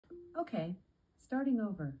Okay, starting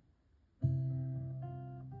over.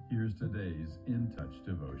 Here's today's In Touch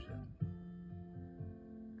devotion.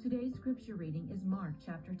 Today's scripture reading is Mark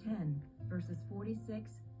chapter 10, verses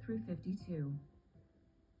 46 through 52.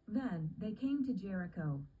 Then they came to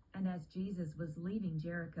Jericho, and as Jesus was leaving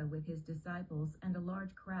Jericho with his disciples and a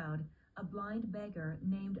large crowd, a blind beggar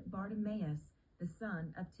named Bartimaeus, the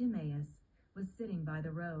son of Timaeus, was sitting by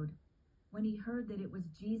the road. When he heard that it was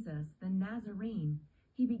Jesus, the Nazarene,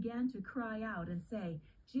 he began to cry out and say,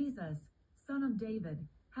 "Jesus, Son of David,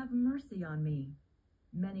 have mercy on me."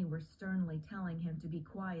 Many were sternly telling him to be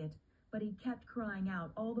quiet, but he kept crying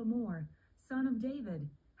out all the more, "Son of David,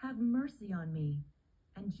 have mercy on me."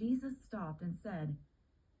 And Jesus stopped and said,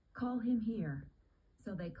 "Call him here."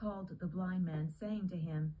 So they called the blind man, saying to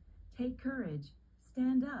him, "Take courage,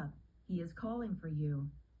 stand up, he is calling for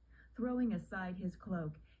you." Throwing aside his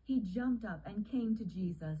cloak, he jumped up and came to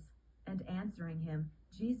Jesus. And answering him,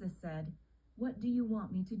 Jesus said, "What do you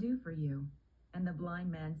want me to do for you?" And the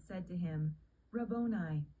blind man said to him,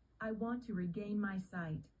 "Rabboni, I want to regain my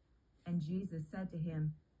sight." And Jesus said to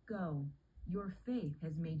him, "Go, your faith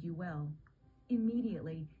has made you well."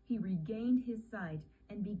 Immediately he regained his sight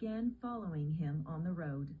and began following him on the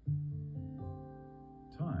road.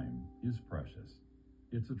 Time is precious.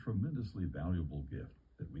 It's a tremendously valuable gift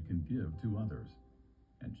that we can give to others.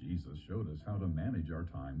 And Jesus showed us how to manage our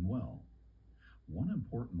time well. One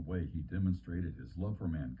important way he demonstrated his love for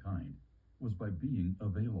mankind was by being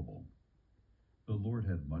available. The Lord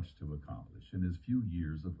had much to accomplish in his few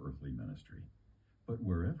years of earthly ministry, but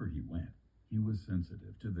wherever he went, he was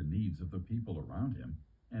sensitive to the needs of the people around him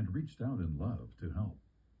and reached out in love to help.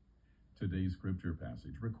 Today's scripture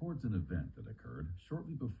passage records an event that occurred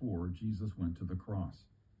shortly before Jesus went to the cross.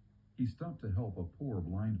 He stopped to help a poor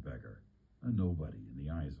blind beggar, a nobody in the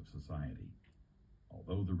eyes of society.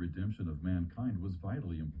 Although the redemption of mankind was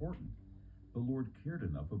vitally important, the Lord cared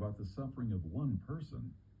enough about the suffering of one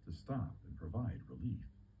person to stop and provide relief.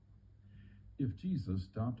 If Jesus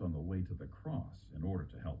stopped on the way to the cross in order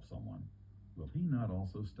to help someone, will he not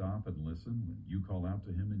also stop and listen when you call out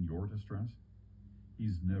to him in your distress?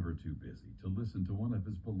 He's never too busy to listen to one of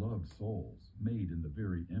his beloved souls, made in the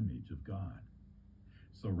very image of God.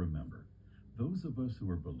 So remember, those of us who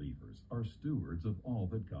are believers are stewards of all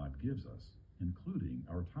that God gives us, including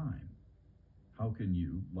our time. How can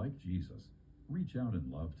you, like Jesus, reach out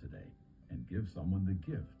in love today and give someone the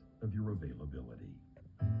gift of your availability?